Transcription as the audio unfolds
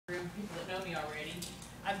me already.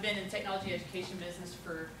 I've been in technology education business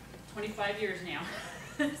for 25 years now.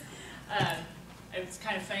 It's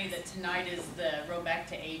kind of funny that tonight is the roll back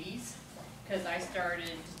to 80s, because I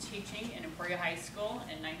started teaching in Emporia High School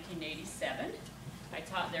in 1987. I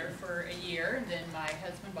taught there for a year, and then my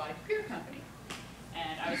husband bought a computer company.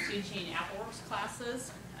 And I was teaching AppleWorks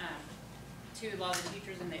classes to a lot of the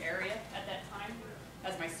teachers in the area at that time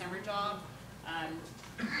as my summer job.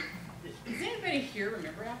 Does anybody here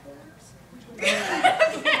remember AppleWorks?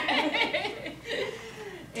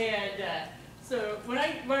 And so when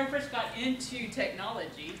I first got into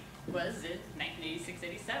technology was in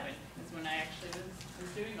 1986-87. That's when I actually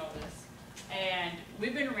was doing all this. And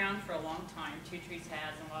we've been around for a long time. Two Trees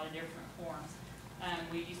has in a lot of different forms.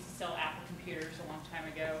 We used to sell Apple computers a long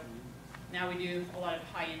time ago. Now we do a lot of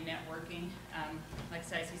high-end networking. Like I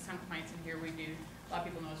said, I see some clients in here. We do. A lot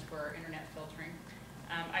of people know us for our internet filtering.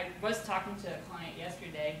 I was talking to a client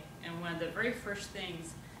yesterday, and one of the very first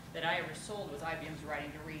things that I ever sold was IBM's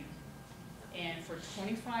Writing to Read. And for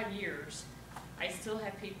 25 years, I still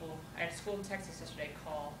have people, I had a school in Texas yesterday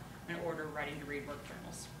call and order Writing to Read work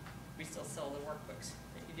journals. We still sell the workbooks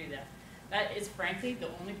that you do that. That is frankly the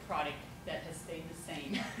only product that has stayed the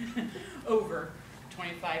same over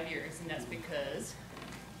 25 years, and that's because,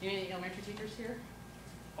 you know any elementary teachers here?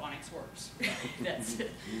 Phonics works. That's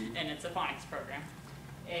it. And it's a phonics program.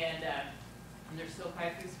 And there's still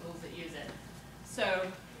quite a few schools that use it. So,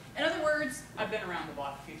 in other words, I've been around the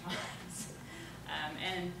block a few times.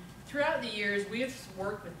 And throughout the years, we have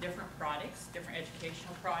worked with different products, different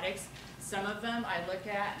educational products. Some of them I look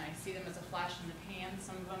at and I see them as a flash in the pan.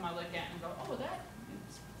 Some of them I look at and go, oh,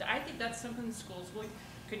 I think that's something the schools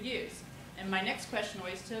could use. And my next question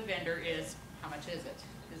always to a vendor is, how much is it?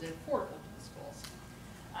 Is it affordable to the schools?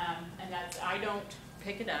 And that's, I don't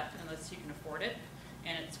pick it up unless you can afford it,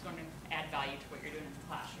 and it's going to add value to what you're doing in the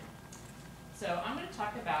classroom. So I'm going to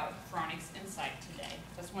talk about Faronics Insight today.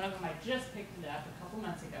 That's one of them. I just picked it up a couple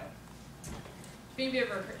months ago. If any of you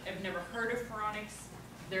have never heard of Faronics,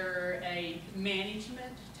 they're a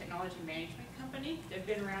technology management company. They've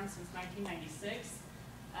been around since 1996.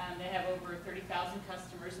 They have over 30,000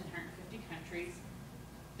 customers in 150 countries.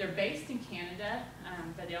 They're based in Canada,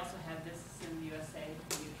 but they also have business in the USA and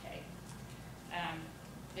the UK.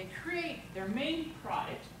 They create, their main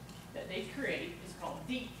product that they create is called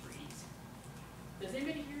Deep Freeze. Does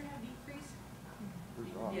anybody here have Deep Freeze?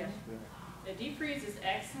 Yeah. The Deep Freeze is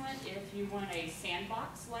excellent if you want a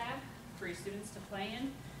sandbox lab for your students to play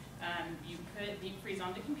in. You put Deep Freeze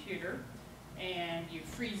on the computer and you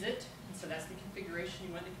freeze it, and so that's the configuration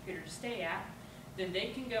you want the computer to stay at. Then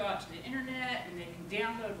they can go out to the internet and they can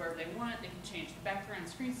download whatever they want. They can change the background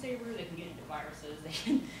screensaver. They can get into viruses. They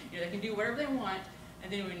can, they can do whatever they want.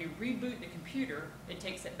 And then when you reboot the computer, it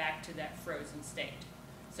takes it back to that frozen state.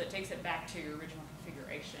 So it takes it back to your original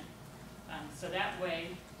configuration. So that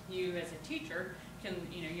way, you as a teacher can,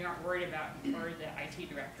 you aren't worried about, or the IT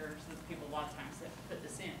directors, the people a lot of times that put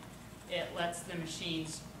this in. It lets the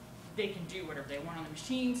machines, they can do whatever they want on the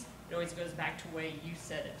machines. It always goes back to the way you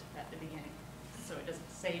said it at the beginning. So it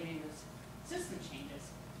doesn't save any of those system changes.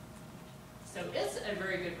 So it's a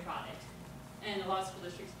very good product, and a lot of school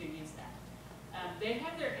districts do use that. They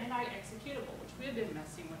have their anti-executable, which we've been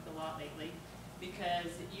messing with a lot lately,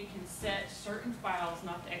 because you can set certain files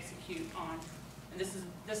not to execute on, and this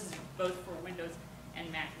is both for Windows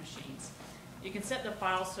and Mac machines. You can set the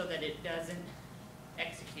file so that it doesn't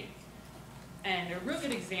execute. And a real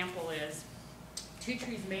good example is Two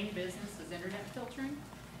Trees' main business is internet filtering.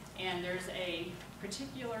 And there's a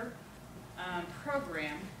particular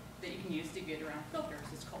program that you can use to get around filters.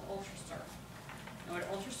 It's called UltraSurf. And what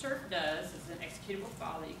UltraSurf does is an executable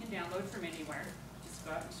file that you can download from anywhere. Just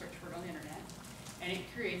go out and search for it on the internet. And it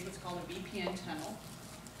creates what's called a VPN tunnel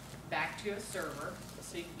back to a server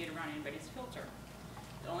so you can get around anybody's filter.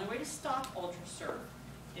 The only way to stop UltraSurf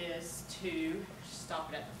is to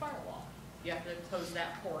stop it at the firewall. You have to close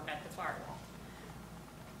that port at the firewall.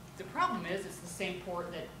 The problem is it's the same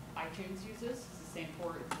port that iTunes uses, it's the same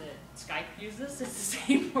port that Skype uses, it's the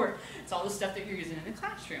same port, it's all the stuff that you're using in the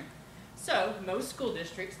classroom. So most school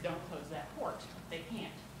districts don't close that port, they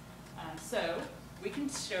can't. So we can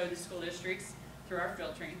show the school districts through our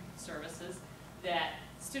filtering services that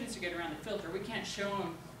students are getting around the filter. We can't show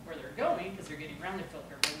them where they're going because they're getting around the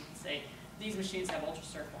filter, but we can say these machines have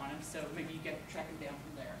UltraSurf on them, so maybe you can track them down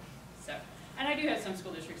from there. So, and I do have some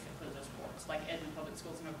school districts that close those ports, like Edmond Public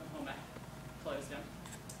Schools in Oklahoma closed them.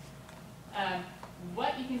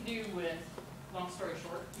 What you can do with, long story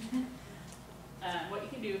short, what you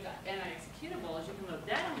can do with anti-executable is you can load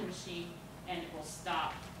that on the machine and it will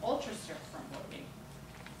stop UltraSurf from loading.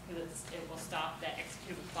 because it will stop that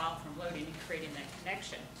executable file from loading and creating that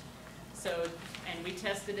connection. So, and we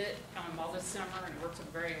tested it all this summer, and it works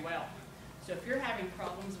very well. So if you're having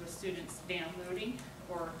problems with students downloading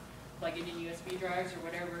or plugging in USB drives or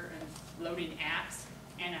whatever and loading apps,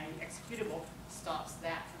 and an executable stops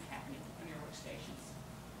that from happening on your workstations.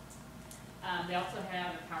 They also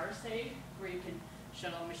have a power save where you can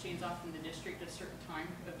shut all machines off in the district at a certain time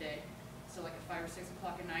of day. So like at 5 or 6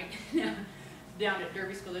 o'clock at night, down at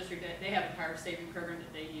Derby School District, they have a power saving program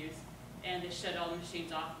that they use, and they shut all the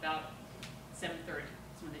machines off about 7:30.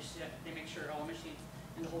 So when they make sure all machines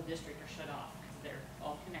in the whole district are shut off because they're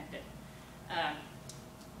all connected.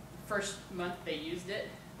 First month they used it,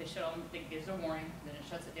 they shut all, it gives a warning, then it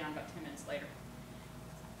shuts it down about 10 minutes later.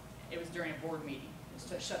 It was during a board meeting.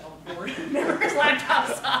 It was shut all the board members'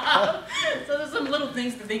 laptops off. So there's some little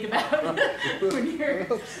things to think about when you're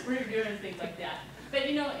doing things like that. But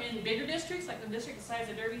you know, in bigger districts, like the district the size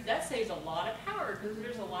of Derby, that saves a lot of power because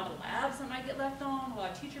there's a lot of labs that might get left on, a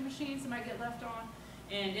lot of teacher machines that might get left on,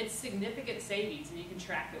 and it's significant savings, and you can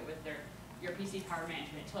track it with your PC power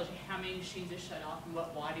management. It tells you how many machines are shut off and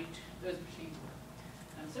what wattage those machines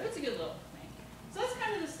were. So it's a good little thing. So that's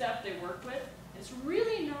kind of the stuff they work with. It's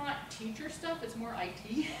really not teacher stuff, it's more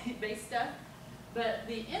IT-based stuff. But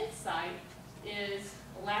the Insight is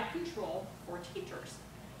lab control for teachers,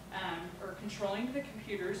 or controlling the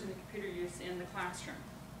computers and the computer use in the classroom.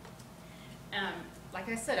 Like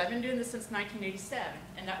I said, I've been doing this since 1987,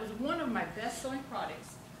 and that was one of my best-selling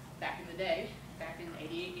products back in the day, back in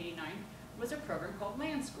 88, 89, was a program called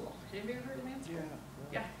Land School. Have you ever heard of Land School?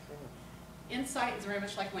 Yeah. Insight is very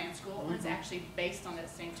much like Land School, and it's actually based on that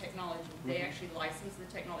same technology. They actually license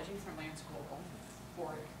the technology from Land School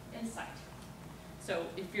for Insight. So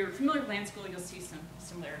if you're familiar with Land School, you'll see some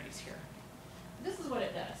similarities here. This is what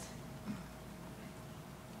it does.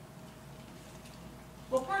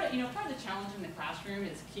 Well, part of the challenge in the classroom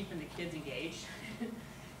is keeping the kids engaged.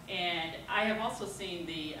 And I have also seen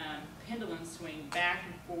the pendulum swing back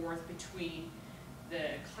and forth between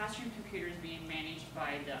the classroom computers being managed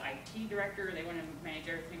by the IT director. They want to manage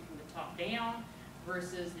everything from the top down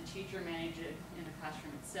versus the teacher manage it in the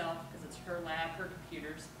classroom itself because it's her lab, her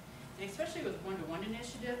computers. And especially with one-to-one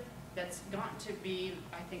initiative, that's gotten to be,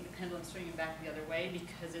 I think, the pendulum swinging back the other way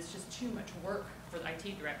because it's just too much work for the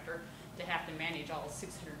IT director to have to manage all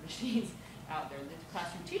 600 machines out there. The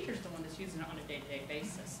classroom teacher is the one that's using it on a day-to-day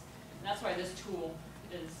basis. And that's why this tool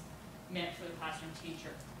is meant for the classroom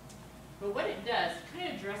teacher. But what it does, it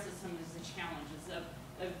kind of addresses some of the challenges of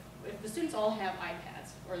if the students all have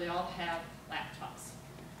iPads or they all have laptops,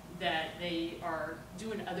 that they are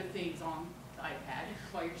doing other things on the iPad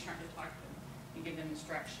while you're trying to talk to them and give them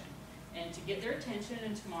instruction. And to get their attention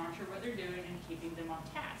and to monitor what they're doing and keeping them on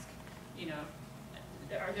task. You know,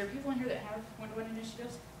 are there people in here that have one-to-one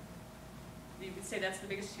initiatives? You would say that's the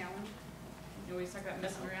biggest challenge? You always talk about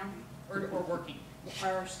messing around or working.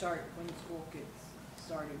 Our start, when the school gets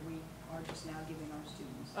started, we are just now giving our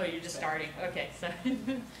students. Oh, you're just starting. Okay, so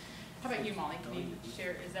how about you, Molly? Can you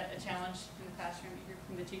share, is that a challenge in the classroom? You hear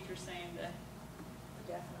from the teachers saying that?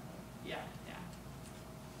 Definitely. Yeah.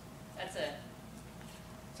 That's a,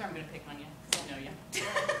 sorry, I'm going to pick on you because I know you.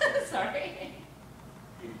 Sorry.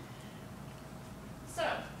 So,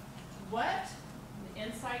 what the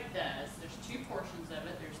Insight does, there's two portions of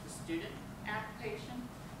it. There's the student application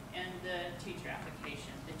and the teacher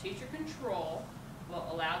application. The teacher control will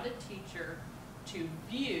allow the teacher to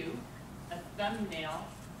view a thumbnail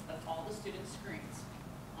of all the student screens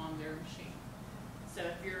on their machine. So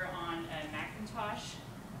if you're on a Macintosh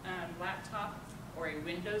laptop or a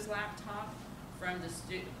Windows laptop, from the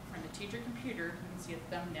teacher computer, you can see a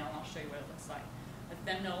thumbnail. I'll show you what it looks like. A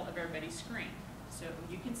thumbnail of everybody's screen. So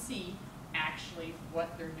you can see actually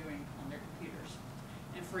what they're doing on their computers.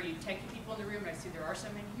 And for you techie people in the room, I see there are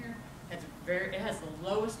some in here, it has the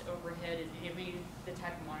lowest overhead in any of the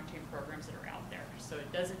type of monitoring programs that are out there. So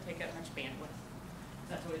it doesn't take up much bandwidth.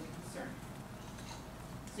 That's always a concern.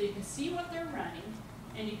 So you can see what they're running,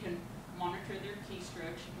 and you can monitor their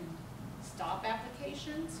keystrokes. You can stop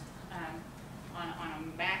applications on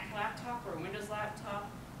a Mac laptop or a Windows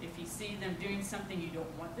laptop. If you see them doing something you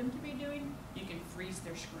don't want them to be doing, you can freeze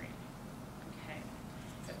their screen. Okay.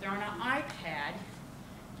 If they're on an iPad,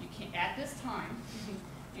 you can't, at this time,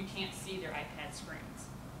 you can't see their iPad screens.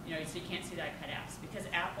 You know, so you can't see the iPad apps because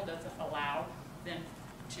Apple doesn't allow them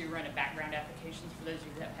to run a background applications. For those of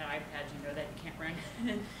you that have iPads, you know that you can't run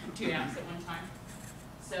 2 apps at one time.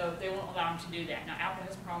 So they won't allow them to do that. Now Apple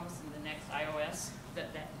has promised in the next iOS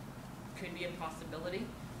that that could be a possibility.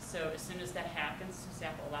 So as soon as that happens, since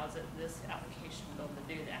Apple allows it, this application will be able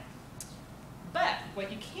to do that. But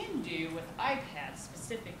what you can do with iPads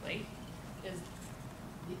specifically is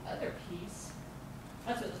the other piece.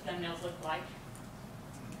 That's what the thumbnails look like.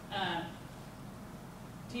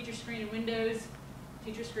 Teacher screen in Windows,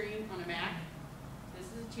 teacher screen on a Mac. This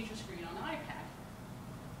is a teacher screen on the iPad.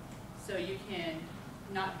 So you can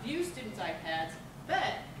not view students' iPads,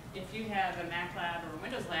 but if you have a Mac lab or a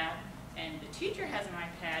Windows lab and the teacher has an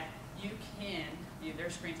iPad, you can view their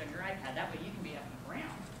screens on your iPad. That way you can be up and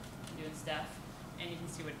around doing stuff and you can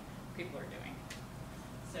see what people are doing.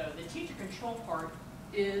 So the teacher control part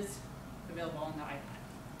is available on the iPad.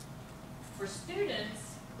 For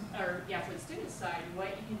students, for the student side, what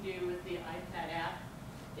you can do with the iPad app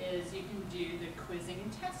is you can do the quizzing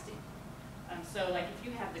and testing. So like if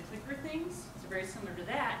you have the clicker things, it's very similar to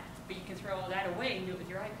that, but you can throw all that away and do it with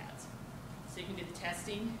your iPads. So you can do the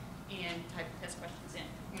testing and type test questions in.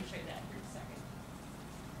 I'm going to show you that here in a second.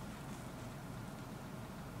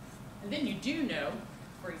 And then you do know,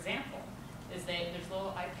 for example, is that there's a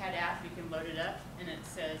little iPad app, you can load it up, and it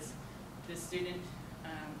says the student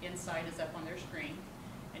Insight is up on their screen,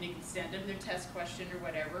 and you can send them their test question or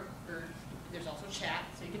whatever, or there's also chat,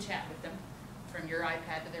 so you can chat with them from your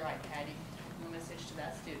iPad to their iPad. You can type a message to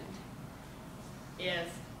that student.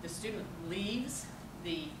 If the student leaves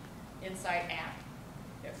the Insight app,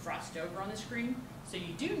 it frosts over on the screen, so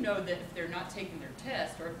you do know that if they're not taking their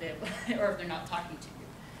test, or if they're not talking to you,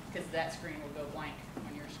 because that screen will go blank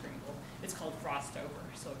on your screen. It's called frost over,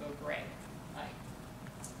 so it'll go gray. Right.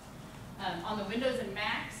 On the Windows and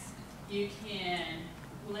Macs, you can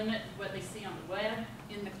limit what they see on the web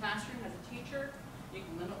in the classroom as a teacher. You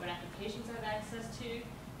can limit what applications they have access to.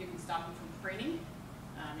 You can stop them from printing.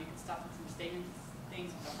 You can stop them from saving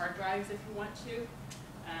things on the hard drives if you want to.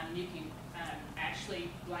 You can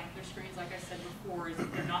actually blank their screens, like I said before, if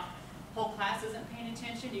they're not, whole class isn't paying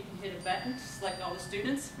attention, you can hit a button, select all the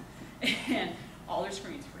students, and all their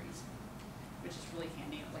screens freeze, which is really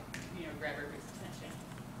handy, like, grab everybody's attention.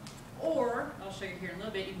 Or, I'll show you here in a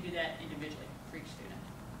little bit, you can do that individually for each student.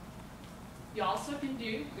 You also can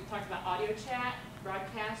do, we talked about audio chat,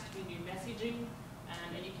 broadcast, you can do messaging,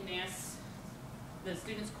 and you can ask the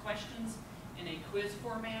students questions in a quiz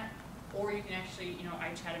format, or you can actually, I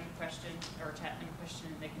chat them a question, or chat them a question,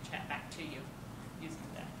 and they can chat back to you using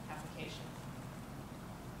the application.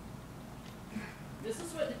 This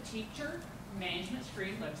is what the teacher management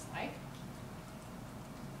screen looks like.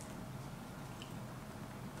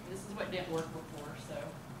 This is what didn't work before, so.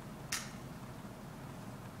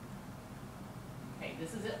 Okay,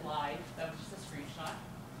 this is it live. That was just a screenshot.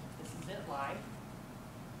 This is it live.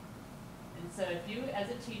 And so if you, as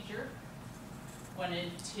a teacher,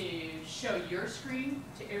 wanted to show your screen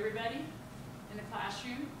to everybody in the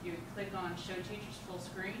classroom, you would click on Show Teachers Full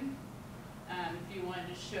Screen. If you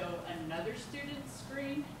wanted to show another student's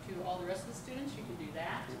screen to all the rest of the students, you can do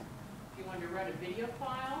that. If you wanted to run a video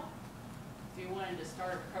file, if you wanted to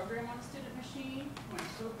start a program on a student machine, you want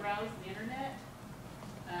to browse the internet,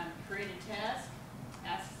 create a test,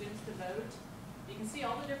 ask students to vote. You can see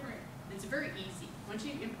all the different, it's very easy. Once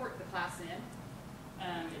you import the class in,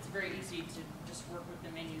 it's very easy to just work with the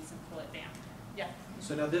menus and pull it down. Yeah?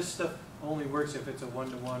 So now this stuff only works if it's a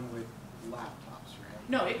one-to-one with laptops, right?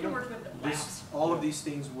 No, it can work with labs. All of these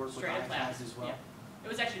things work Straight with up iPads labs. as well? Yeah. It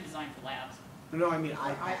was actually designed for labs. No, I mean For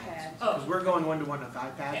iPads. iPads. Because we're going one-to-one with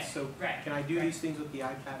iPads, Okay, so right, can I do right. these things with the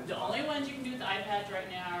iPad as The well? only ones you can do with the iPads right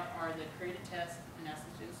now are the create a test and ask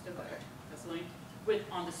the students to vote. Okay. That's the only,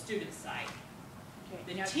 on the student side. Okay,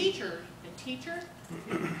 The now teacher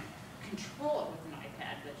control it with an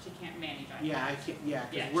iPad, but she can't manage iPads. Yeah, I can't, Yeah,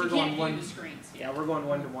 because she we're going can't one. view the screens. Yeah, we're going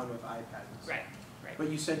one-to-one with iPads. Right, right. But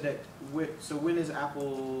you said that, so when is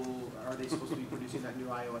Apple, are they supposed to be producing that new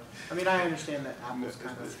iOS? I mean, I understand that Apple's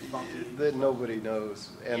kind of bumpy. That nobody knows,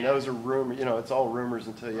 and Yeah. those are rumors. It's all rumors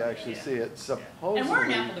until you actually Yeah. see it. And Supposedly, we're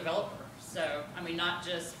an Apple developer, so, I mean, not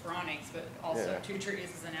just Faronics, but also Yeah. Two Trees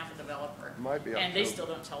is an Apple developer. might be And they October. still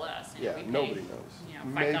don't tell us. Yeah, We pay, nobody knows.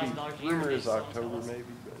 $5,000 a year. Rumor they is still don't tell October, us. maybe.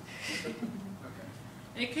 But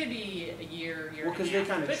And it could be a year and a Well, because they half,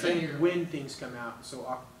 kind but of it's a year. trend when things come out,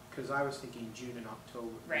 so, because I was thinking June and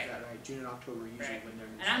October. Right. Is that right? June and October are usually Right. when they're.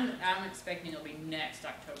 And I'm expecting it'll be next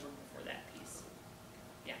October before that piece.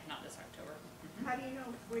 Yeah, not this October. How do you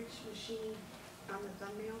know which machine on the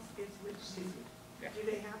thumbnails is which Susie? Yeah.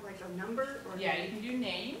 Do they have like a number or? Yeah, you can do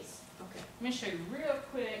names. Okay. Let me show you real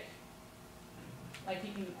quick, like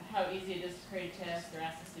you can, how easy it is to create a test or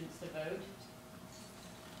ask the students to vote.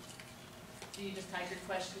 So you just type your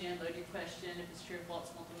question in, load your question, if it's true or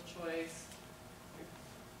false, multiple choice.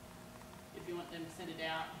 If you want them to send it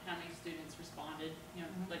out, how many students responded,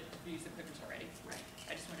 like we used the clickers already. Right.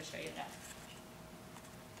 I just want to show you that.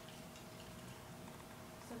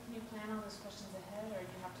 Can you plan all those questions ahead, or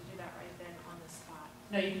do you have to do that right then on the spot?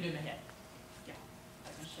 No, you can do them ahead. Yeah,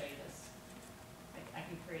 I can show you this. I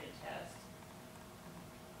can create a test.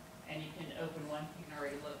 And you can open one, you can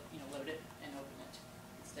already load it and open it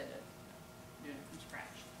instead of doing it from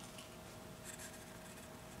scratch.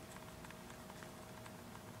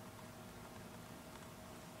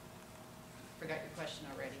 Forgot your question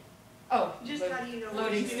already. Oh, Just how do you know?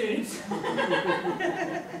 loading which students.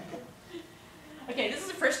 Okay, this is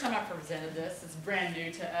the first time I've presented this. It's brand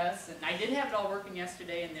new to us, and I did have it all working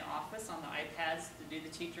yesterday in the office on the iPads to do the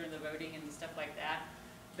teacher and the voting and stuff like that.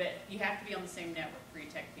 But you have to be on the same network for your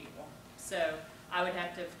tech people. So I would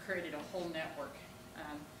have to have created a whole network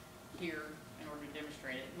here in order to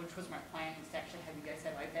demonstrate it, which was my plan, was to actually have you guys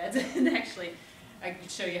have iPads and actually I could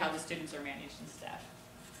show you how the students are managed and stuff.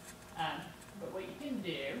 But what you can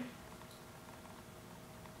do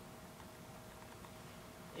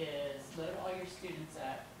is load all your students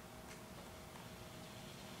up.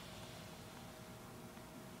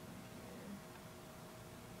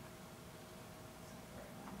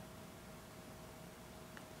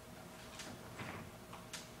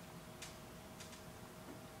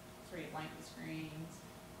 It's where you blank the screens.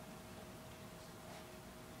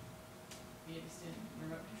 You have the student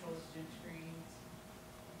remote control the student screens.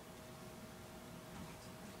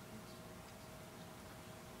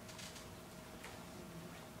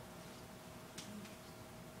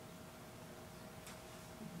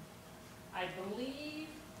 I believe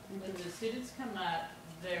when the students come up,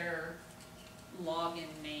 their login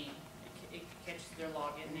name, it catches their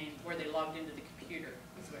login name, where they logged into the computer,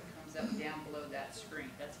 is what comes up down below that screen.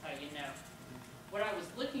 That's how you know. What I was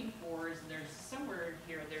looking for is there's somewhere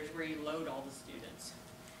here, there's where you load all the students.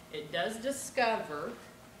 It does discover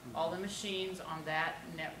all the machines on that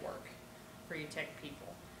network for you tech people.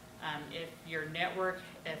 If your network,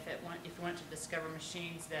 if you want to discover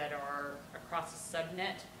machines that are across a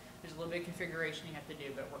subnet, there's a little bit of configuration you have to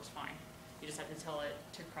do, but it works fine. You just have to tell it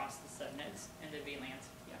to cross the subnets into VLANs.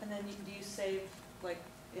 Yeah. And then do you save, like,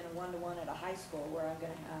 in a one-to-one at a high school where I'm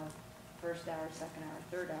gonna have first hour, second hour,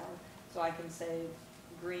 third hour, so I can save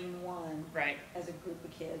green one Right. as a group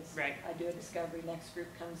of kids. Right. I do a discovery, next group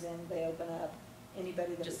comes in, they open up,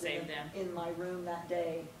 anybody that Just was save them. in my room that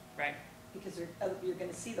day, Right. because you're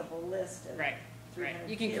gonna see the whole list of Right. 300 Right.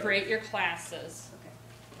 You can kids. create your classes. Okay.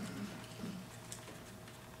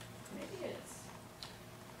 Maybe it's.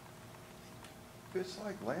 It's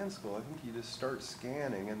like land school. I think you just start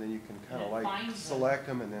scanning and then you can kind And of it like finds them. select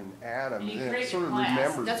them and then add them. And you And then create it sort your of class.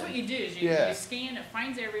 remembers That's them. what you do, is Yeah. you scan, it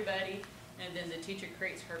finds everybody, and then the teacher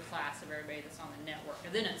creates her class of everybody that's on the network.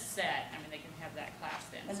 And then it's set, I mean, they can have that class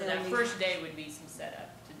then. And So then that you- first day would be some setup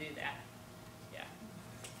to do that. Yeah.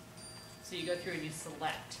 So you go through and you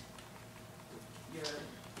select your.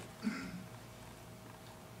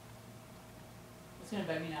 It's gonna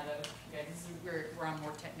bug me now though, you guys, this is where I'm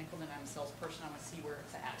more technical than I'm a salesperson, I wanna see where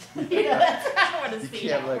it's at. You know, that's, I wanna You see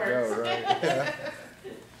can't how it let go, works. right? Yeah.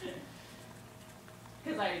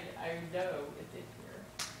 Cause I know it's in here.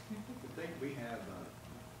 I think we have,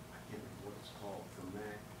 I can't remember what it's called for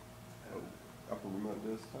Mac. Upper remote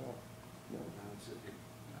desktop. No.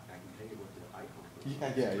 I can tell you what the icon looks Yeah,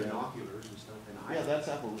 like. yeah, yeah. Binoculars and stuff, and Yeah, that's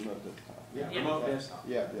Apple remote desktop. Yeah, Yeah. remote desktop.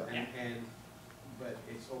 Yeah, yeah. But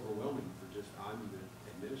it's overwhelming for just, I'm the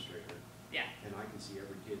administrator, Yeah, and I can see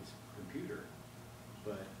every kid's computer,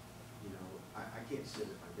 but, you know, I can't sit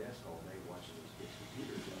at my desk all day watching those kids'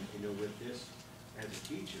 computers. And, you know, with this, as a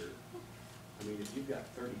teacher, I mean, if you've got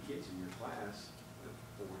 30 kids in your class,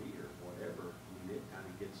 or 40 or whatever, I mean, it kind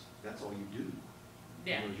of gets, that's all you do.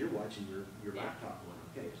 yeah. Whereas you're watching your Yeah. laptop going,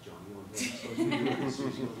 okay, is Johnny on what he's supposed to be doing? Is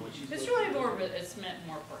Susie on what she's It's supposed to really be more doing? of a, it's meant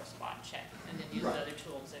more for a spot check, and then use Right. other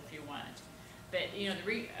tools if you want. But, you know,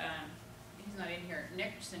 he's not in here,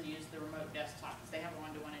 Nickerson used the remote desktop, because they have a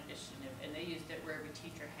one-to-one initiative, and they used it where every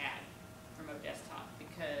teacher had remote desktop,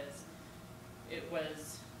 because it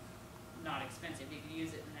was not expensive, you could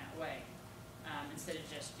use it in that way. Instead of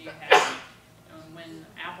just, you have, when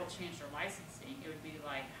Apple changed their licensing, it would be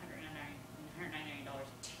like $199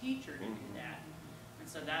 a teacher to do that. And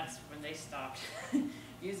so that's when they stopped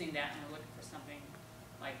using that and were looking for something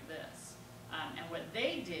like this. And what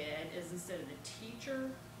they did is, instead of the teacher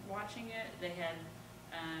watching it, they had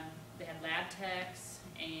lab techs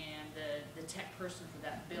and the tech person for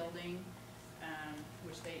that building,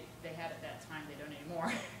 which they had at that time, they don't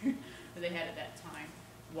anymore, but they had at that time,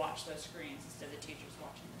 watch those screens instead of the teachers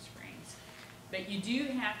watching the screens. But you do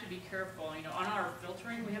have to be careful, you know, on our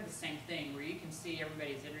filtering, we have the same thing, where you can see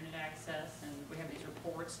everybody's internet access, and we have these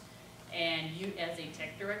reports, and you, as a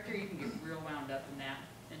tech director, you can get real wound up in that,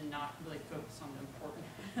 and not really focus on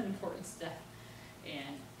the important stuff.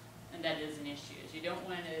 And And that is an issue, is you don't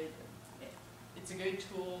want to, it's a good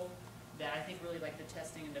tool that I think really like the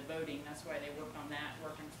testing and the voting, that's why they work on that,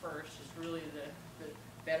 working first, is really the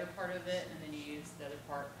better part of it, and then you use the other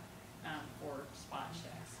part for spot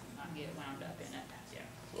checks, and not get wound up in it, yeah.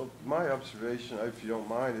 Well, my observation, if you don't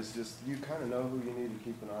mind, is just you kind of know who you need to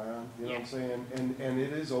keep an eye on. You know what I'm saying? And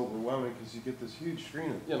it is overwhelming because you get this huge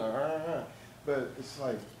screen of, but it's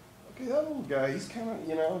like, okay, that little guy, he's kind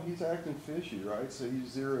of, he's acting fishy, right? So you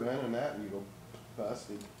zero in on that and you go,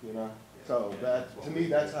 busted, So that, to me,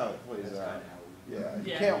 that's how it plays out. Yeah,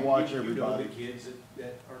 you can't watch everybody. You know the kids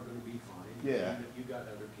that are gonna be fine. Yeah. And you got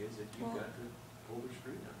other kids that you've got to pull their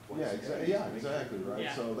screen up twice. Yeah, exactly, right?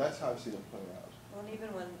 Yeah. So that's how I've seen it play out. Well, and even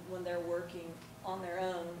when they're working on their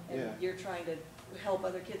own and Yeah. you're trying to help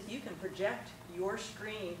other kids, you can project your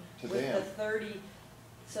screen To with them. the 30,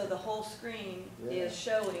 so the whole screen Yeah. is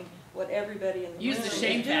showing what everybody in the Use room the is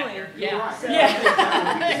shame doing. factor, You're yeah. right. So- Yeah.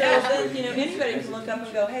 So then, anybody can look up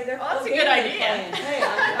and go, hey, they're Oh, that's a okay, good they're idea. playing. Hey,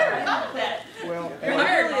 I like that. Well, You're It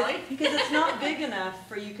hired, really Molly. is, because it's not big enough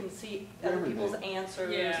for you can see other Everything. people's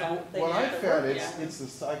answers Yeah. on things. what I that found, work. it's the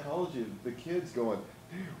psychology of the kids going,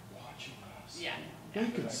 they're watching us. Yeah. They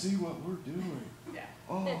can see what we're doing. Yeah.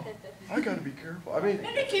 Oh, I gotta be careful. I mean,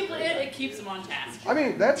 And it keeps them on task.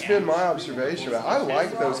 that's Yeah. been my observation. I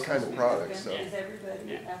like those kind of products. So. Is everybody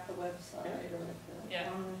Yeah. at the website or at the Yeah.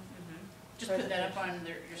 online? Just put that up on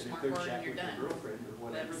your And if smart they're board and chatting you're with their done. girlfriend or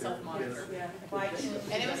whatever. That self-monitor. Yeah, if I can.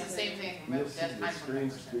 And it was the same thing from You'll a see desk the time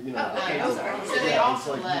screens, perspective. the Oh, kids I'm are- sorry. So yeah, they it's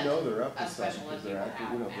also like, let they're up to a something special because ed they're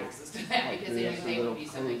people acting, have access to that like because this, they a would be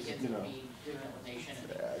some of the little kids post, would be doing elimination.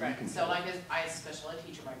 Yeah, you Right, can so tell. like I as a special ed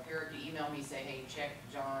teacher, my parent could email me, say, hey, check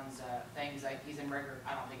John's things, like he's in regular,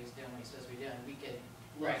 I don't think he's doing what he's supposed to be doing. We could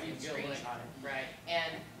look Right, you and can go look. screenshot it. Right.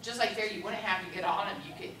 And just like there, you wouldn't have to get on them,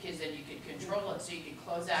 you could, because then you could control it, so you could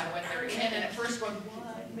close out what they're in, and at first going,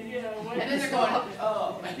 what? And then they're going,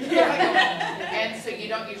 oh. And so you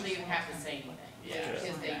don't usually even have to say anything, Yeah.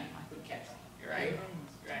 because they would catch it, Right.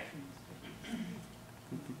 Right.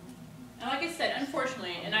 And like I said,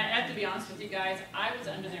 unfortunately, and I have to be honest with you guys, I was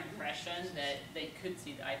under the impression that they could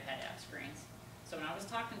see the iPad app screens. So when I was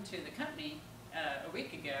talking to the company a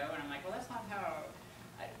week ago, and I'm like, well, that's not how.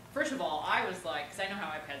 First of all, I was like, because I know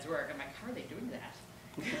how iPads work, I'm like, how are they doing that?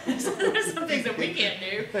 So there's some things that we can't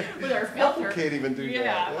do with our Apple filter. can't even do that.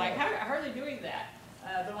 Yeah, like how are they doing that?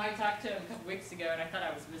 But when I talked to them a couple weeks ago, and I thought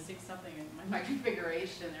I was missing something in my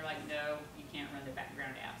configuration, they're like, no, you can't run the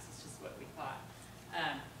background apps. It's just what we thought.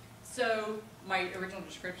 So my original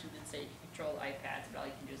description did say you can control iPads, but all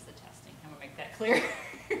you can do is the testing. I'm gonna make that clear,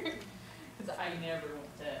 because I never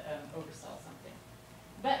want to oversell something.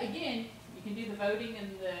 But again, you can do the voting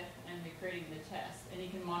and the creating the test, and you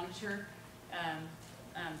can monitor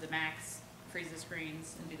the Macs, freeze the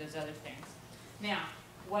screens, and do those other things. Now,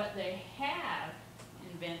 what they have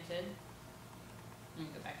invented, let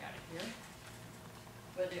me go back out of here.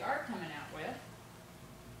 What they are coming out with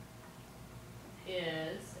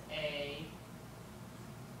is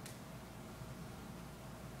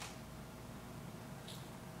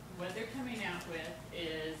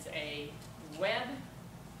a web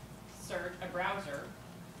search, a browser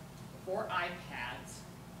for iPads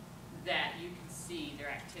that you can see their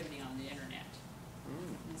activity on the internet.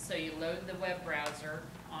 And so you load the web browser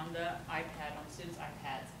on the iPad, on the students'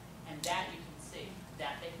 iPads, and that you can see,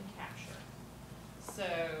 that they can capture.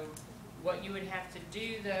 So what you would have to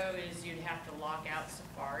do though is you'd have to lock out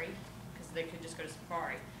Safari, because they could just go to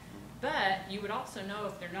Safari. But you would also know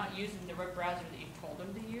if they're not using the web browser that you've told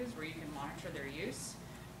them to use, where you can monitor their use.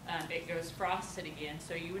 It goes frosted again,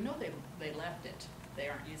 so you would know they left it. They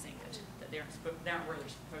aren't using it, that they aren't where they're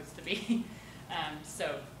supposed to be.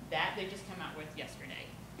 So that they just come out with yesterday.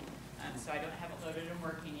 So I haven't loaded and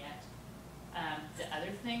working yet. The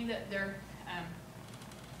other thing that they're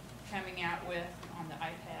coming out with on the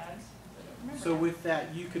iPads, I don't remember. So with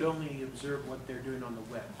that, you could only observe what they're doing on the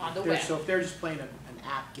web. On the If they're- web. So if they're just playing an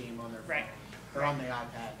app game on their phone. Right. Or on the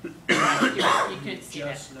iPad. You could see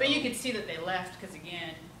that, Just but you know. could see that they left, because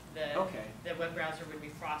again, Okay. the web browser would be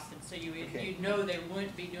frosted, so Okay. you'd know they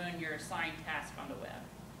wouldn't be doing your assigned task on the web.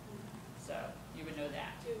 So you would know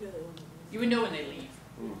that. You would know when they leave.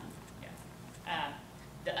 Mm. Yeah.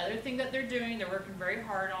 The other thing that they're doing, they're working very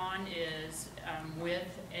hard on, is with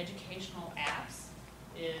educational apps,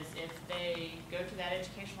 is if they go to that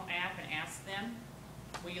educational app and ask them,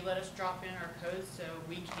 will you let us drop in our code so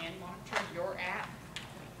we can monitor your app?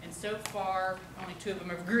 And so far, only 2 of them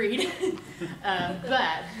have agreed.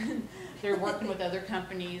 But they're working with other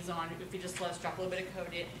companies on, if you just let us drop a little bit of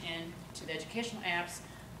code into the educational apps,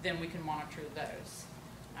 then we can monitor those.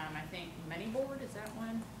 I think ManyBoard, is that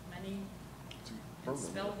one? and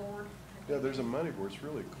Program. Spellboard. Yeah, there's a money board, it's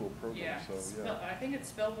really a cool program, Yeah, so, yeah. I think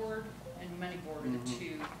it's Spellboard and Moneyboard are the Mhm.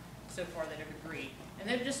 two so far that have agreed. And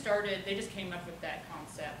they've just started, they just came up with that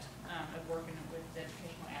concept of working with the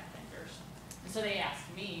educational app vendors. And so they asked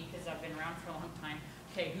me, because I've been around for a long time,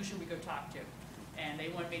 okay, who should we go talk to? And they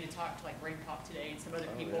wanted me to talk to like Brain Pop today and some other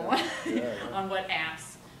Oh, people yeah. Yeah, yeah. on what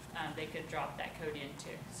apps they could drop that code into.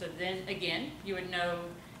 So then, again, you would know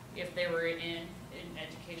if they were in an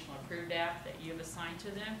educational approved app that you have assigned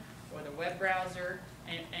to them, or the web browser,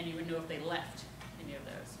 and you would know if they left any of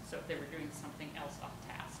those. So if they were doing something else off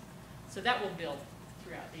task. So that will build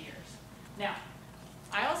throughout the years. Now,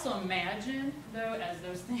 I also imagine, though, as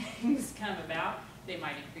those things come about, they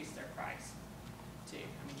might increase their price too.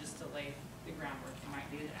 I mean, just to lay the groundwork, you might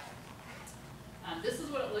do that. This is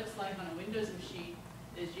what it looks like on a Windows machine,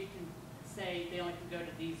 is you can say they only can go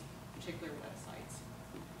to these particular websites.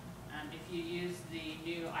 If you use the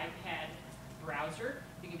new iPad browser,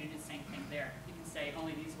 you can do the same thing there. You can say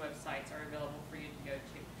only these websites are available for you to go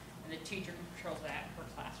to, and the teacher controls that per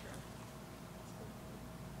classroom.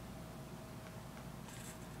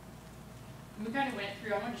 We kind of went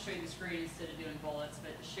through, I wanted to show you the screen instead of doing bullets,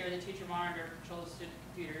 but share the teacher monitor, control the student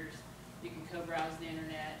computers. You can co-browse the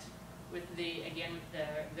internet with again, with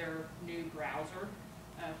their new browser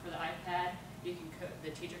for the iPad.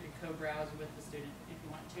 The teacher can co-browse with the student if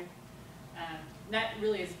you want to. That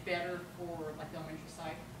really is better for like the elementary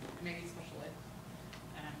side, maybe special ed.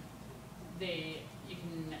 You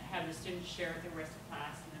can have the students share with the rest of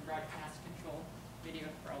class and then broadcast control video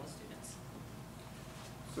for all the students.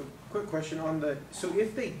 So, quick question on so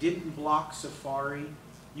if they didn't block Safari,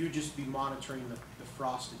 you'd just be monitoring the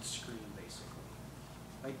frosted screen, basically.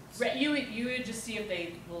 Like, Right, you would just see if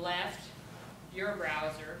they left your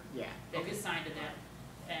browser, yeah. they've assigned to them,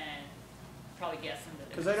 and probably guess them that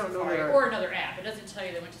it 'Cause was I don't know Safari that or another app. It doesn't tell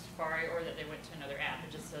you they went to Safari or that they went to another app.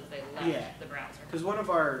 It just says they left Yeah. the browser. Because one of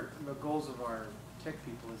the goals of our tech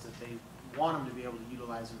people is that they want them to be able to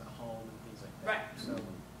utilize them at home and things like that. Right. So,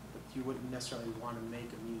 but you wouldn't necessarily want to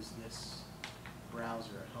make them use this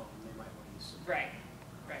browser at home. They might want to use some. Right,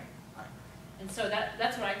 right. Alright. And so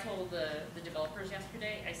that's what I told the developers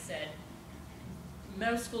yesterday. I said,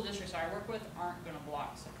 most school districts I work with aren't going to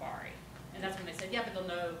block Safari. And that's when they said, yeah, but they'll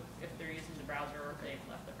know if they're using the browser or if they've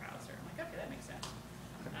left the browser. I'm like, okay, that makes sense.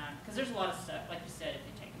 Because there's a lot of stuff, like you said, if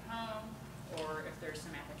you take them home, or if there's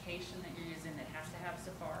some application that you're using that has to have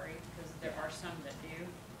Safari, because there are some that do.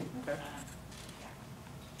 Okay. Yeah.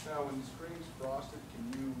 Now, when the screen's frosted, can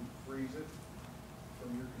you freeze it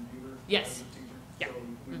from your computer? Yes. As a teacher? Yeah. So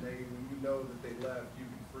when you know that they left, you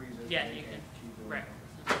can freeze it? Yeah, and you can. keep doing Right.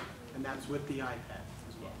 it. And that's with the iPad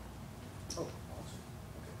as well. Oh, awesome.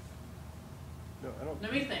 No, I don't.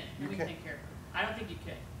 Let me think. You Let me can't- think here. I don't think you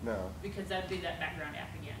could, No, because that'd be that background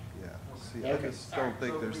app again. yeah. See, Yeah. I just Sorry. don't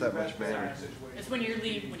think So there's when that you much have that management. situation, It's when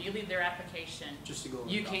you leave their application, Just to go over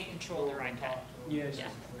you the can't control their go and iPad. talk to them. Yes. Yeah,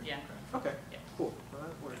 yeah. top. Okay, Yeah. cool. Well,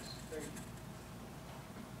 that works. Thank you.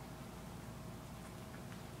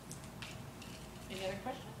 Any other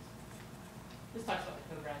questions? This talks about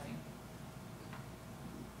the co-browsing.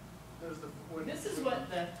 This is what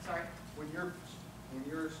sorry. When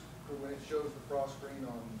it shows the frost screen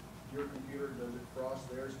on your computer, does it frost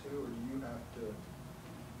theirs too, or do you have to?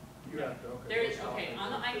 Okay. There's, stop okay, it.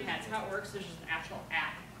 on the iPads, how it works, there's just an actual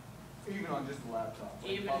app. Even on just the laptop,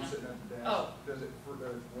 like Even if I'm on- sitting at the desk, Oh. does it,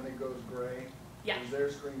 when it goes gray, Yeah, does their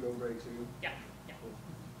screen go gray too? yeah, yeah. Cool.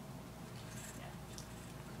 Yeah.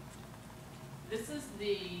 This is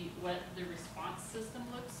what the response system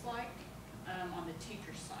looks like on the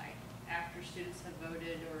teacher side after students have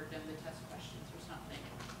voted or done the test questions or something.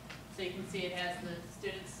 So you can see it has the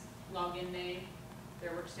student's login name,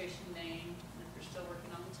 their workstation name, if they're still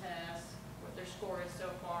working on the test, what their score is so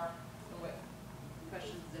far, and what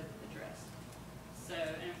questions they've addressed. So,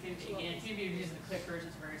 and if you use the clickers,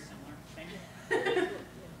 it's very similar. Same.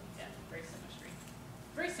 Yeah, very similar screen.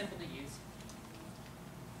 Very simple to use.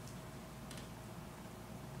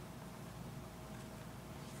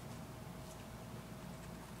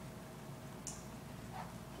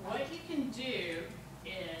 What you can do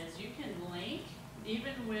is you can link,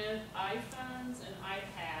 even with iPhones and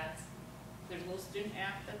iPads, there's a little student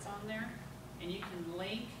app that's on there, and you can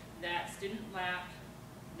link that student app,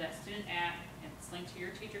 and it's linked to your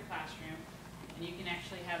teacher classroom, and you can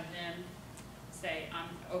actually have them say,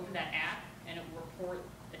 open that app, and it will report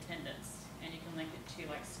attendance, and you can link it to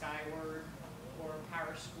like Skyward or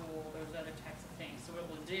Power School, those other types of things. So what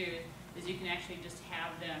we'll do is you can actually just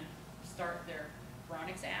have them start their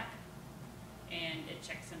Faronics app, and it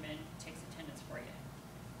checks them in, takes attendance for you.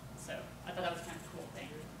 So I thought that was kind of a cool thing.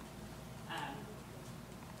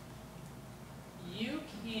 You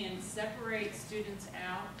can separate students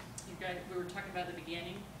out. We were talking about at the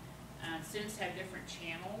beginning. Students have different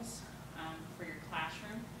channels for your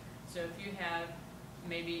classroom. So if you have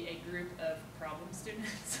maybe a group of problem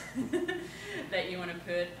students that you want to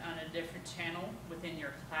put on a different channel within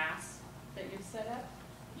your class that you've set up,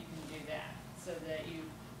 you can do that so that you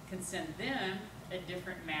can send them a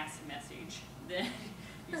different mass message than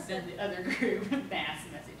you send the other group mass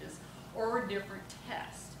messages, or a different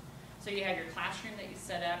test. So you have your classroom that you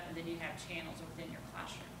set up, and then you have channels within your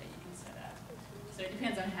classroom that you can set up. So it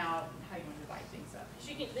depends on how you want to divide things up.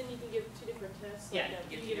 So then you can give 2 different tests, Yeah,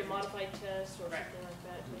 like you you give can give a 2 modified test or Right. something like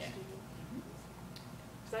that to a Yeah. student.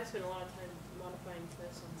 Because I spend a lot of time modifying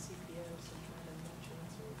tests on CPS and trying to match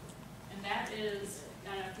answer. And that is,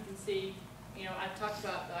 I don't know if you can see, I've talked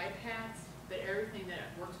about the iPads, but everything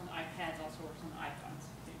that works on iPads also works on the iPhones.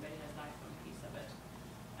 If anybody has an iPhone piece of it.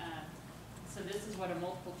 So this is what a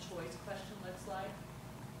multiple choice question looks like.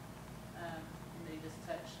 And they just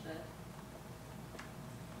touch the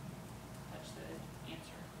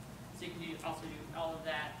answer. So you can also do all of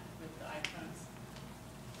that with the iPhones,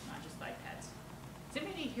 not just iPads. Does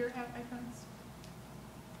anybody here have iPhones?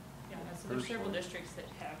 Yeah, so there's several districts that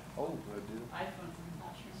have Oh, I do. iPhones in the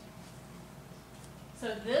classroom.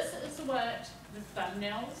 So this is what the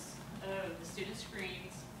thumbnails of the student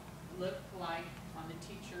screens look like on the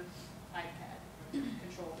teacher iPad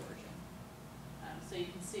control version. So you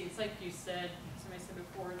can see, it's like you said, somebody said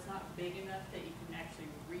before, it's not big enough that you can actually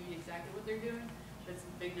read exactly what they're doing, but it's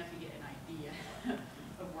big enough to get an idea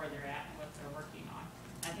of where they're at and what they're working on.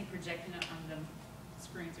 I think projecting it on the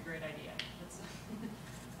screen's a great idea.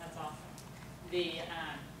 That's awesome.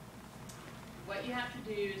 What you have to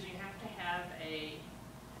do is you have to have a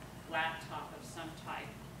laptop of some type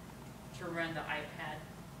to run the iPad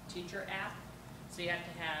teacher app. So you have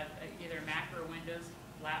to have either a Mac or a Windows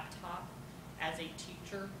laptop as a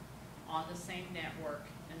teacher on the same network,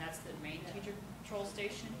 and that's the main teacher control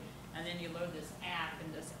station. And then you load this app,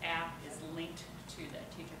 and this app is linked to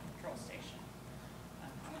that teacher control station. I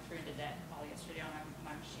went through and did that all yesterday on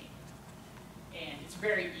my machine. And it's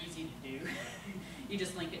very easy to do. You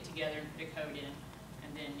just link it together and put a code in,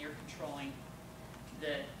 and then you're controlling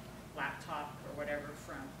the laptop or whatever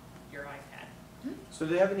from your iPad. So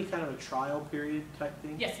do they have any kind of a trial period type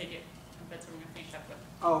thing? Yes, they do. That's what we're going to finish up with.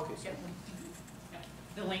 Oh, okay. So Yep. Yep.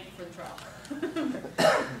 The link for the trial.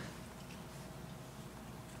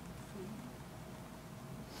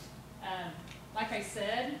 Like I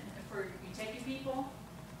said, for utility people,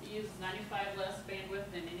 it uses 95 less bandwidth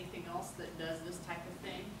than anything else that does this type of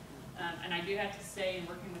thing. And I do have to say, in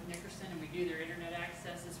working with Nickerson, and we do their internet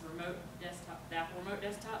access, this remote desktop, that remote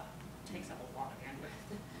desktop takes up a lot of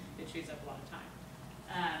bandwidth. It chews up a lot of time.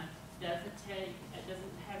 It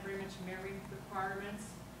doesn't have very much memory requirements.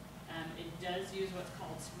 It does use what's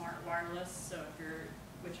called smart wireless. So if you're,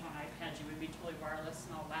 which on iPads you would be totally wireless,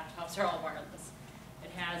 and all laptops are all wireless.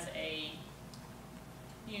 It has a,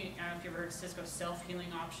 I don't know if you've ever heard of Cisco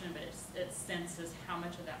self-healing option, but it senses how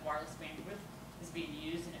much of that wireless bandwidth is being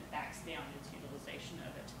used, and it backs down its utilization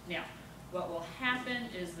of it. Now, what will happen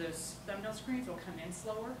is those thumbnail screens will come in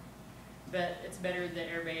slower, but it's better that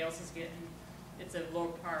everybody else is getting, it's a low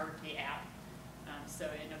priority app, so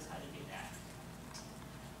it knows how to do that.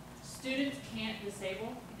 Students can't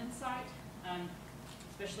disable Insight,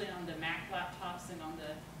 especially on the Mac laptops and on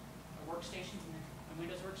the workstations and the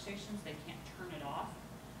Windows workstations. They can't turn it off.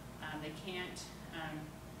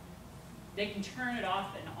 They can turn it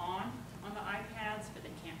off and on the iPads, but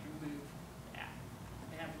they can't remove the app.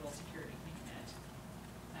 They have a little security thing in it.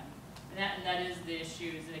 And that is the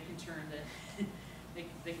issue, is they can turn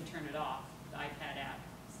they can turn it off, the iPad app.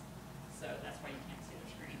 So that's why you can't see their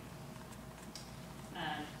screen.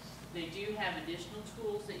 They do have additional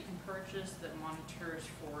tools that you can purchase that monitors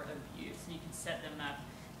for abuse, and you can set them up.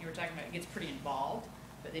 You were talking about it gets pretty involved,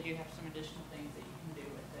 but they do have some additional things that you can do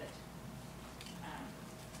with it.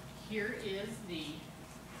 Here is the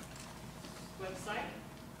website.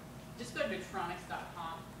 Just go to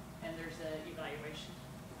Faronics.com, and there's an evaluation.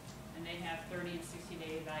 And they have 30 and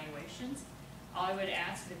 60-day evaluations. All I would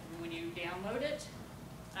ask is when you download it,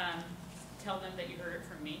 tell them that you heard it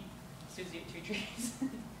from me, Susie at Two Trees.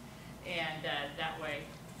 And that way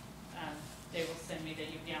they will send me that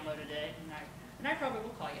you've downloaded it, and I probably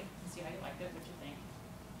will call you and see how you liked it, what you think.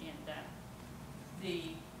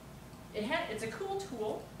 And it's a cool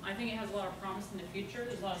tool. I think it has a lot of promise in the future.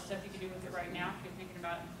 There's a lot of stuff you can do with it right now if you're thinking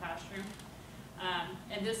about it in the classroom.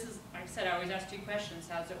 And this is, like I said, I always ask 2 questions.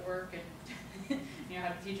 How does it work? And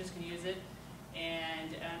how the teachers can use it.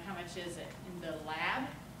 And how much is it? In the lab,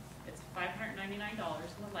 it's $599 in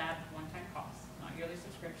the lab, one-time cost, not yearly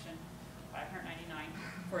subscription.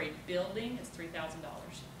 $599. For a building, it's $3,000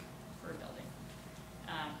 for a building.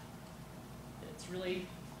 It's really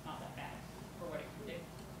not that bad for what it can do.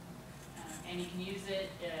 And you can use it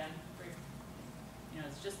for,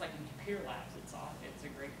 it's just like in computer labs. It's a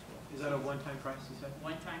great tool. Is that a one-time price, you said?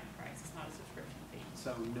 One-time price. It's not a subscription fee.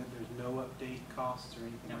 So there's no update costs or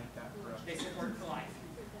anything No. like that for us? They support for life.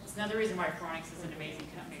 It's another reason why Faronics is an amazing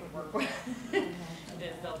company to work with.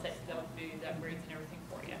 Is they'll do the upgrades and everything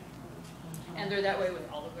for you. And they're that way with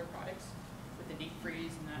all of their products, with the deep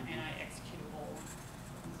freeze and the anti-executable,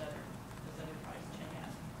 those other products that they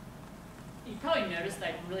have. You probably noticed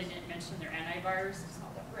I really didn't mention their antivirus. It's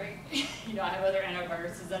not that great. I have other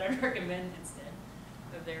antiviruses that I recommend instead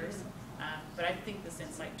of theirs. But I think this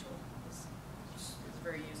Insight tool is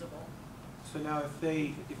very usable. So now if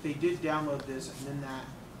they did download this and then that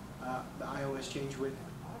the iOS change with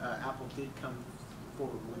Apple did come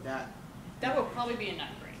forward, would that? That will probably be an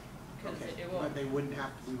upgrade. Okay, it will. but we wouldn't have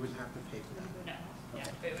to pay for that. No, yeah, Okay.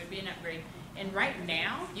 but it would be an upgrade. And right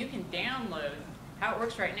now, you can download, how it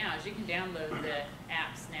works right now is you can download the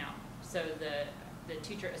apps now. So the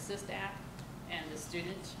Teacher Assist app and the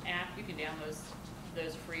Student app, you can download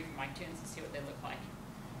those free from iTunes and see what they look like.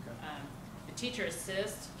 Okay. The Teacher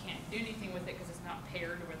Assist, can't do anything with it because it's not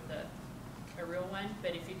paired with a real one,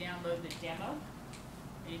 but if you download the demo,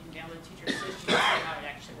 and you can download Teacher Assist, you can see how it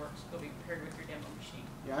actually works. It'll be paired with your demo machine.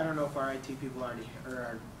 Yeah, I don't know if our IT people already, or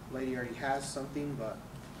our lady already has something, but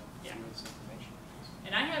Yeah. give us information.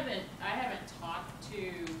 And I haven't talked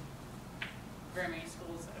to very many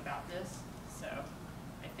schools about this, so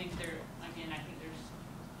I think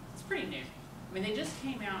it's pretty new. I mean, they just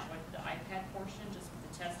came out with the iPad portion, just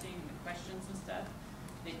with the testing and the questions and stuff.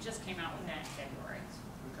 They just came out with that in February,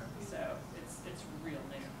 Okay. so it's real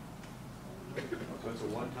new. So it's a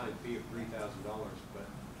one-time fee of $3,000, but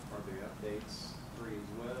are the updates free as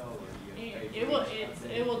well, or do you have to pay for each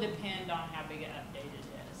update? It will depend on how big an update it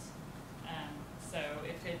is. So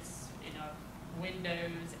if it's,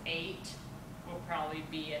 Windows 8 will probably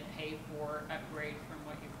be a pay-for upgrade from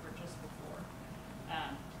what you purchased before.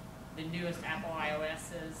 The newest Apple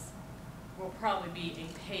iOSs will probably be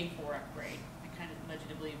a pay-for upgrade. I kind of led you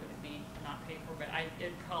to believe it would be not paid-for, but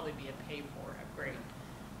it'd probably be a pay-for upgrade.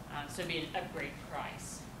 So it'd be an upgrade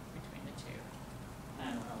price between the two.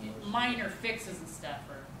 Minor fixes and stuff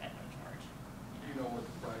are at no charge. Do you know what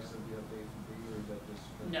the price of the update would be, or is that just?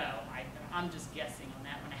 No, I'm just guessing on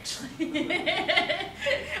that one, actually.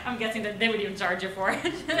 I'm guessing that they would even charge you for it.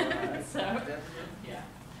 Right. So, yeah.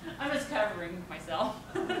 I'm just covering myself.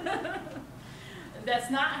 That's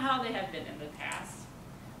not how they have been in the past.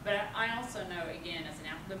 But I also know, again, as an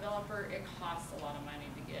app developer, it costs a lot of money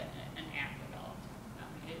to get an app developed.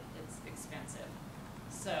 It's expensive.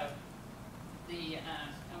 So,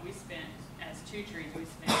 and we spent, as tutors, we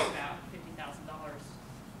spent about $50,000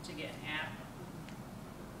 to get an app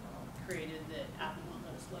created that Apple won't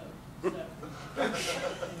let us load.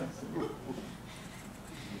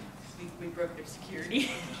 So we broke their security.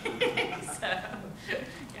 So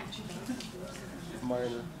yeah.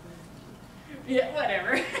 Minor. Yeah,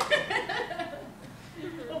 whatever.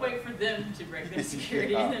 We'll wait for them to break their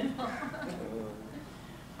security and then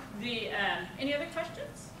any other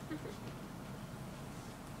questions?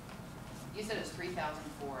 You said it's 3,000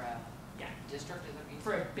 for a Yeah. district, is that what you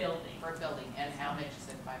For a said? building. For a building, and how much is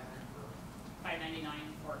it, 500 for?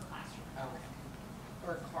 $599 for a classroom. Okay.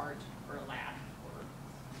 Or a cart or a lab or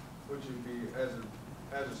Which would be, as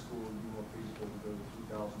a school, it would be more feasible to go the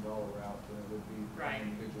 $2,000 route than it would be for Right.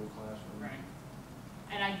 an individual classroom. right.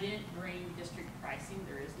 And I didn't bring district pricing.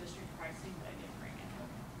 There is district pricing, but I didn't bring it.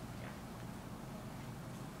 Yeah.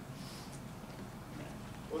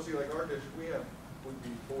 Well, see, like our district, would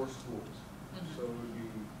be 4 schools, Mhm. so it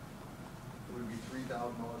would be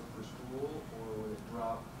 $3,000 per school, or would it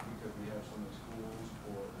drop because we have so many schools,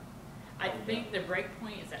 or? I think the break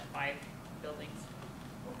point is at 5 buildings.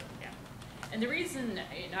 Okay. Yeah. And the reason,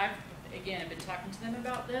 I've been talking to them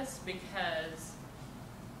about this because,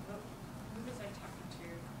 who was I talking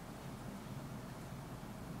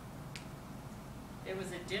to? It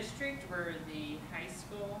was a district where the high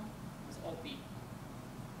school was Old Beat,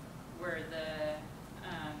 where is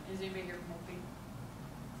anybody here from Old Beat?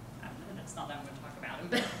 I don't know, that's not that I'm going to talk about them,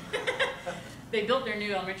 but they built their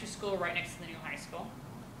new elementary school right next to the new high school,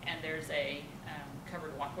 and there's a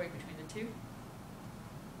covered walkway between the two.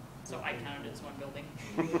 So I counted it as one building.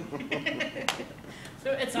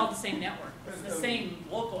 So it's all the same network. It's the same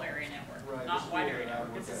local area network, Right, not the wide school area that I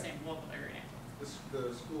network. It's the work at. same local area network.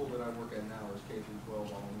 The school that I work at now is K through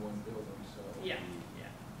 12 all in one building, so. Yeah,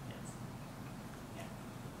 yes. Yeah.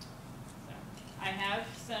 So I have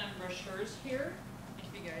some brochures here.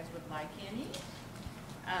 If you you guys would like any.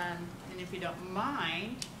 And if you don't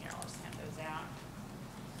mind, here, I'll just hand those out.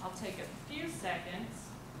 I'll take a few seconds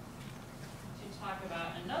to talk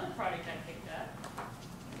about another product I picked up.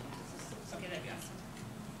 Okay, that'd be awesome.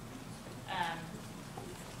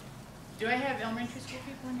 Do I have elementary school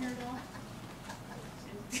people in here at all?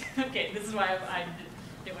 Okay, this is why I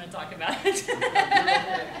didn't want to talk about it.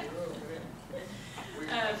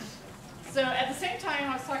 So at the same time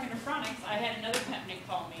I was talking to Faronics, I had another company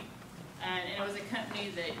call me. And it was a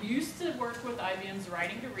company that used to work with IBM's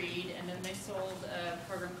Writing to Read, and then they sold a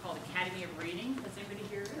program called Academy of Reading. Has anybody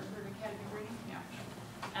here ever heard of Academy of Reading? Yeah.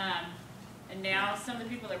 And now some of the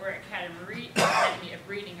people that were at Academy of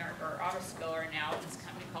Reading or AutoSkill are now at this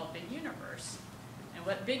company called Big Universe. And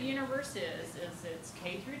what Big Universe is it's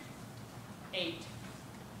K through 8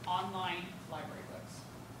 online library books.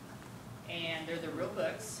 And they're the real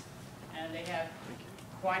books, and they have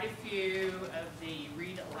quite a few of the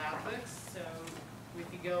read aloud books. So if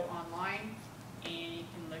you go online and you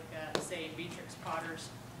can look up, say, Beatrix Potter's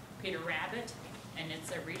Peter Rabbit, and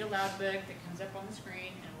it's a read aloud book that comes up on the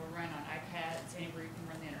screen and will run on iPads, anywhere you can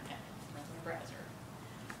run the internet, run the browser.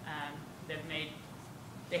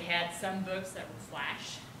 They had some books that were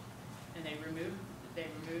Flash, and they removed the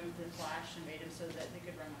Flash and made them so that they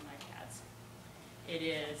could run on iPads. It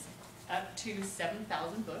is up to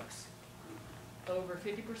 7,000 books. Over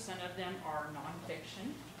 50% of them are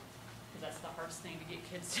nonfiction, because that's the hardest thing to get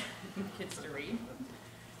kids to read.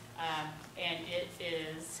 And it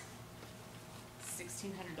is $1,600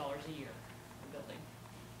 a year for building.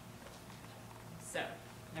 So,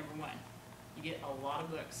 number one, you get a lot of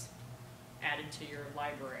books added to your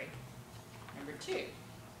library. Number two,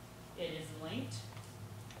 it is linked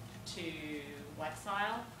to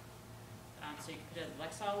Lexile. So you can put it at the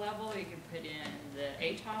Lexile level, you can put in the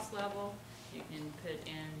ATOS level, you can put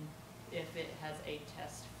in if it has a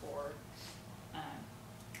test for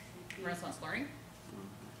Renaissance Learning.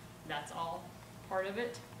 That's all part of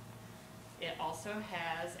it. It also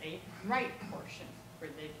has a write portion where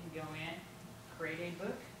they can go in, create a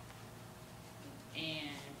book, and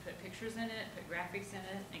put pictures in it, put graphics in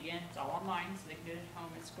it. Again, it's all online, so they can do it at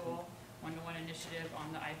home, at school, one-to-one initiative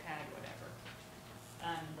on the iPad, whatever.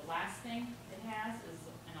 The last thing it has is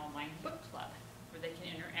an online book club where they can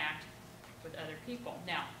interact with other people.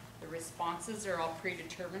 Now, the responses are all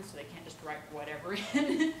predetermined, so they can't just write whatever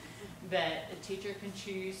in. But the teacher can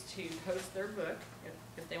choose to post their book,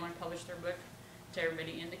 if they want to publish their book to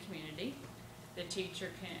everybody in the community. The teacher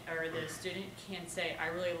can, or the student can say, I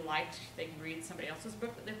really liked, they can read somebody else's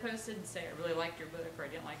book that they posted and say, I really liked your book, or I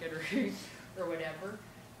didn't like it, or whatever.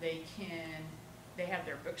 They have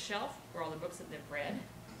their bookshelf where all the books that they've read.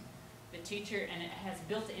 The teacher, and it has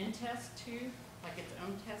built-in tests too, like its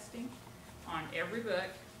own testing on every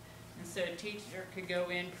book. And so a teacher could go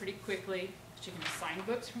in pretty quickly. She can assign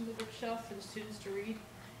books from the bookshelf for the students to read,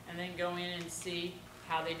 and then go in and see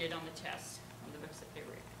how they did on the test, on the books that they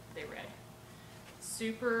read.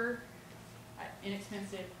 Super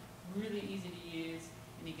inexpensive, really easy to use,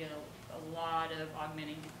 and you get a lot of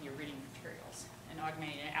augmenting your reading materials and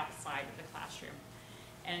augmenting it outside of the classroom.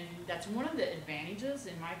 And that's one of the advantages,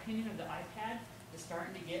 in my opinion, of the iPad, is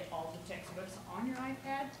starting to get all the textbooks on your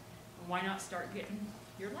iPad. And why not start getting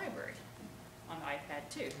your library on the iPad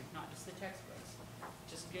too, not just the textbooks,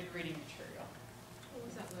 just good reading material. What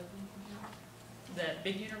was that logo? The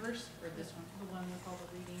Big Universe, or this one? The one with all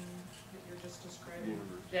the reading that you're just describing?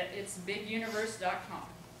 That it's biguniverse.com.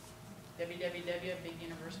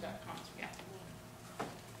 www.biguniverse.com. Yeah.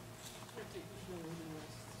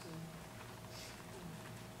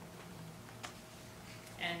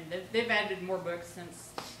 And they've added more books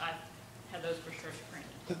since I've had those brochures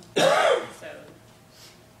printed. So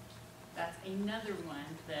that's another one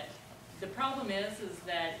that, the problem is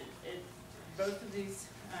that both of these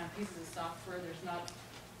pieces of software,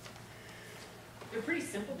 they're pretty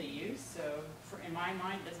simple to use, so in my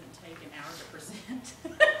mind, it doesn't take an hour to present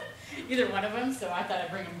either one of them, so I thought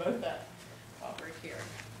I'd bring them both up while we're here.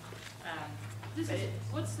 This is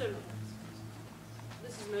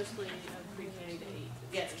mostly pre-K to 8.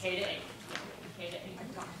 Yes, K to 8. K to 8.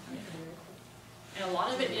 And a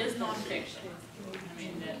lot of it is nonfiction. I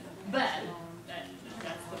mean, that's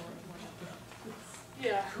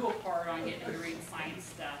the cool part on getting to read science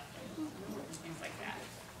stuff and things like that.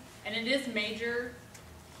 And it is major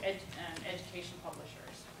education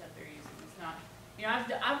publishers that they're using. It's not, you know,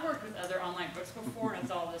 I've worked with other online books before, and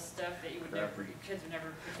it's all this stuff that your kids would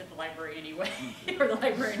never pick at the library anyway, or the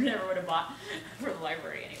librarian never would have bought for the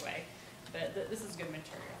library anyway. But this is good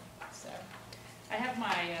material. So I have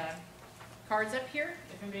my cards up here.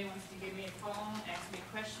 If anybody wants to give me a call, ask me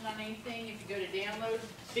a question on anything. If you go to download,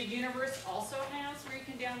 Big Universe also has where you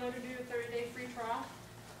can download and do a 30-day free trial.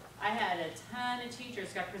 I had a ton of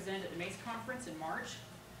teachers got presented at the MACE conference in March.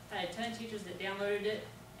 I had a ton of teachers that downloaded it,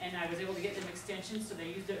 and I was able to get them extensions, so they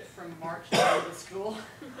used it from March to the end of the school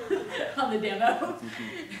on the demo.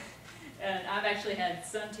 And I've actually had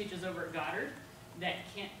some teachers over at Goddard that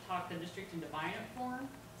can't talk the district into buying it for them,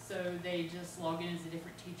 so they just log in as a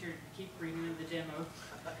different teacher and keep reading the demo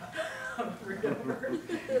over and over.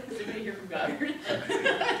 So you may hear from Goddard.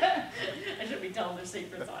 I shouldn't be telling their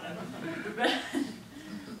secrets on it.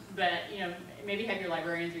 But, you know, maybe have your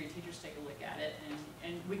librarians or your teachers take a look at it,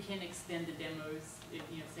 and we can extend the demos, if,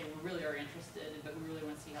 you know, say we really are interested, but we really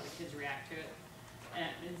want to see how the kids react to it.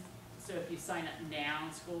 And so if you sign up now,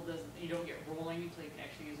 school doesn't, you don't get rolling until you can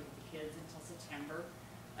actually use it with the kids until September.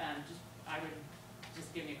 I would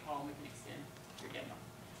just give me a call and we can extend your demo.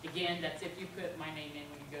 Again, that's if you put my name in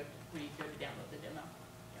when you go to download the demo.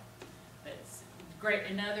 Yeah. It's great,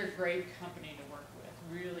 another great company to work with.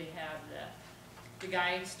 Really have the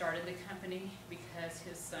guy started the company because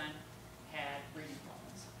his son had reading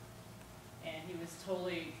problems. And he was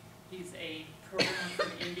totally, he's a program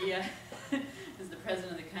from India, is the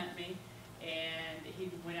president of the company, and he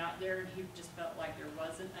went out there and he just felt like there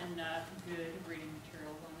wasn't enough good reading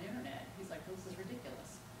materials on the internet. He's like, this is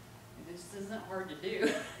ridiculous. This isn't hard to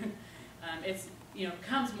do. It's, you know,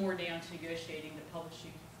 comes more down to negotiating the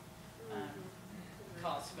publishing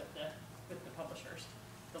costs with the publishers,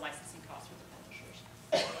 the licensing costs with the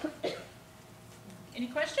publishers. Any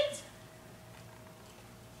questions?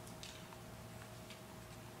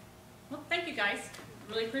 Well, thank you guys.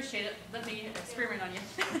 Really appreciate it. Let me experiment on you.